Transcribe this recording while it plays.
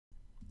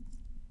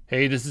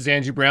Hey, this is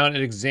Andrew Brown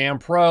at Exam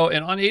Pro,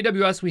 and on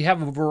AWS we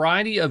have a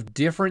variety of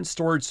different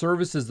storage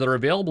services that are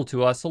available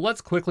to us, so let's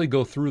quickly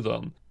go through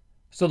them.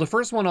 So the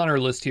first one on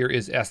our list here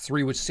is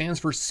S3, which stands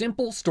for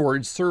Simple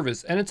Storage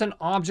Service, and it's an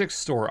object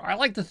store. I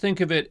like to think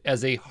of it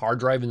as a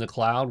hard drive in the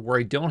cloud where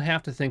I don't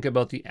have to think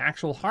about the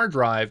actual hard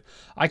drive.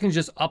 I can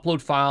just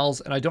upload files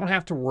and I don't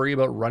have to worry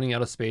about running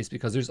out of space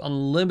because there's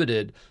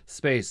unlimited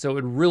space, so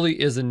it really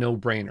is a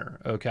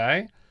no-brainer,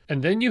 okay?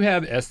 And then you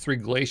have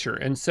S3 Glacier.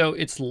 And so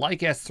it's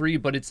like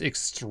S3, but it's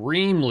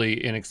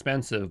extremely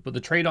inexpensive. But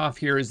the trade-off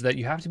here is that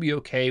you have to be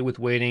okay with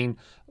waiting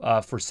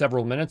for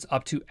several minutes,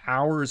 up to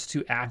hours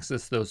to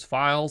access those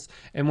files.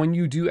 And when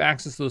you do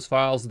access those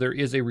files, there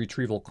is a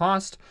retrieval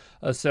cost.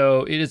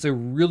 So it is a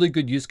really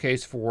good use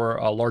case for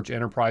large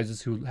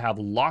enterprises who have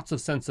lots of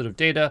sensitive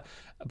data,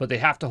 but they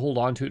have to hold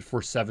on to it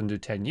for 7 to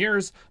 10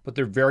 years, but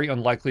they're very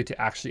unlikely to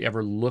actually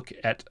ever look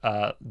at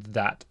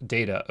that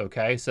data,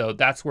 okay? So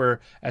that's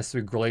where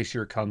S3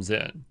 Glacier comes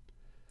in.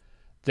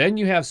 Then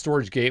you have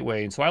Storage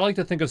Gateway. And so I like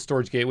to think of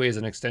Storage Gateway as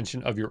an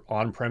extension of your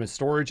on-premise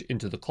storage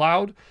into the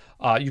cloud.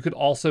 You could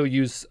also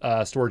use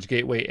Storage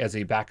Gateway as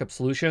a backup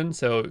solution.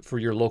 So for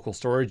your local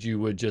storage, you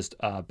would just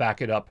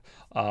back it up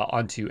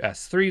onto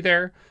S3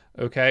 there.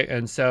 Okay,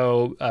 and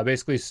so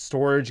basically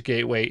Storage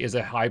Gateway is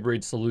a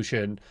hybrid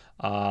solution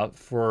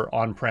for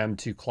on-prem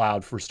to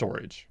cloud for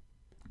storage.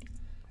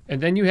 And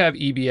then you have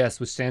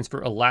EBS, which stands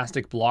for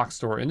Elastic Block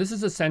Store. And this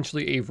is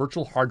essentially a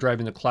virtual hard drive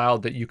in the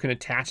cloud that you can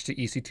attach to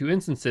EC2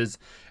 instances.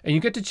 And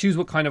you get to choose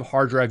what kind of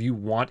hard drive you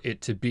want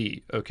it to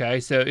be, okay?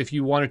 So if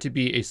you want it to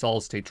be a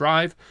solid state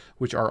drive,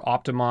 which are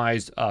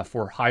optimized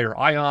for higher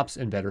IOPS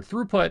and better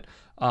throughput,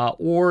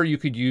 or you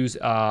could use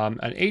an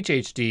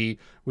HHD,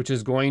 which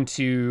is going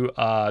to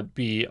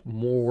be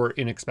more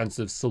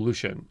inexpensive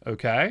solution,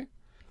 okay?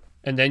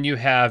 And then you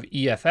have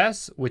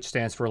EFS, which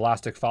stands for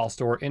Elastic File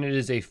Store, and it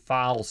is a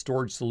file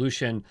storage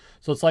solution.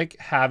 So it's like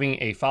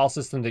having a file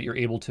system that you're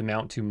able to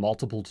mount to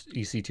multiple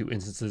EC2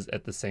 instances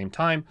at the same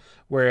time.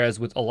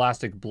 Whereas with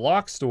Elastic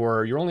Block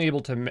Store, you're only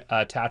able to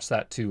attach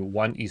that to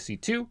one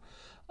EC2.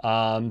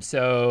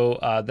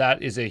 So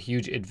that is a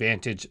huge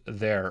advantage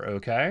there,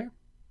 okay?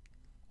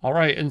 All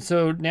right, and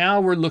so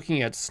now we're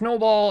looking at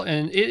Snowball,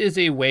 and it is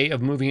a way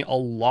of moving a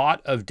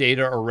lot of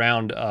data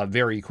around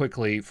very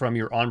quickly from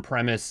your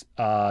on-premise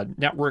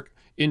network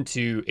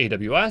into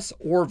AWS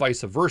or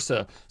vice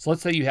versa. So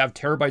let's say you have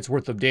terabytes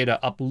worth of data.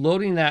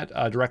 Uploading that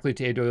directly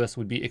to AWS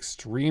would be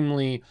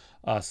extremely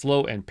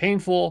slow and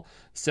painful.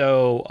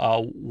 So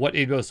what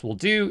AWS will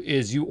do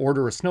is you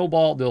order a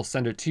Snowball, they'll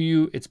send it to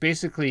you. It's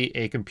basically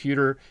a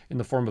computer in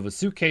the form of a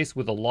suitcase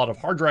with a lot of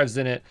hard drives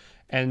in it.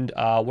 And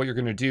what you're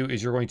going to do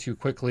is you're going to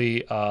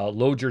quickly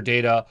load your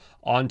data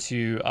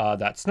onto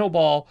that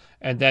Snowball,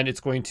 and then it's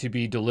going to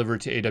be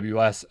delivered to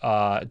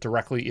AWS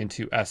directly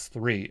into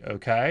S3,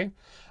 okay?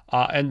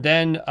 And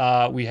then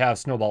we have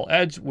Snowball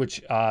Edge,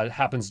 which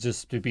happens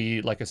just to be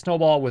like a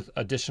Snowball with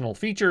additional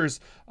features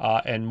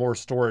and more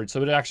storage.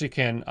 So it actually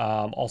can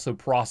also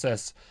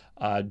process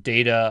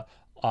data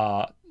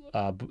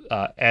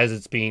as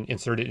it's being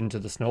inserted into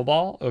the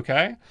Snowball,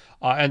 okay?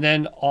 And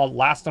then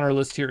last on our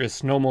list here is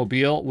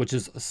Snowmobile, which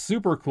is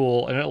super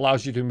cool, and it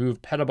allows you to move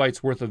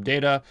petabytes worth of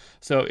data.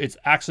 So it's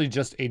actually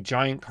just a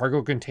giant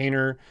cargo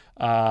container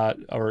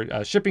or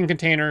a shipping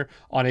container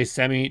on a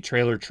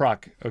semi-trailer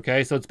truck,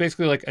 okay? So it's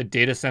basically like a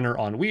data center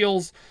on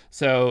wheels.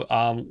 So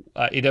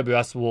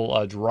AWS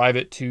will drive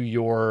it to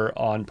your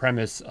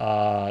on-premise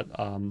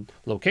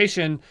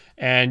location,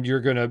 and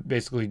you're gonna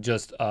basically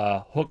just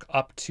hook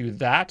up to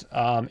that,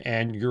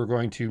 and you're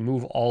going to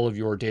move all of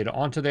your data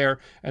onto there,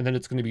 and then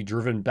it's going to be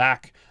driven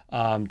back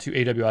to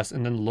AWS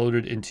and then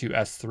loaded into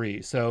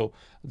S3. So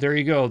there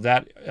you go.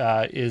 That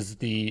is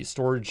the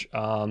storage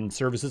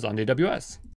services on AWS.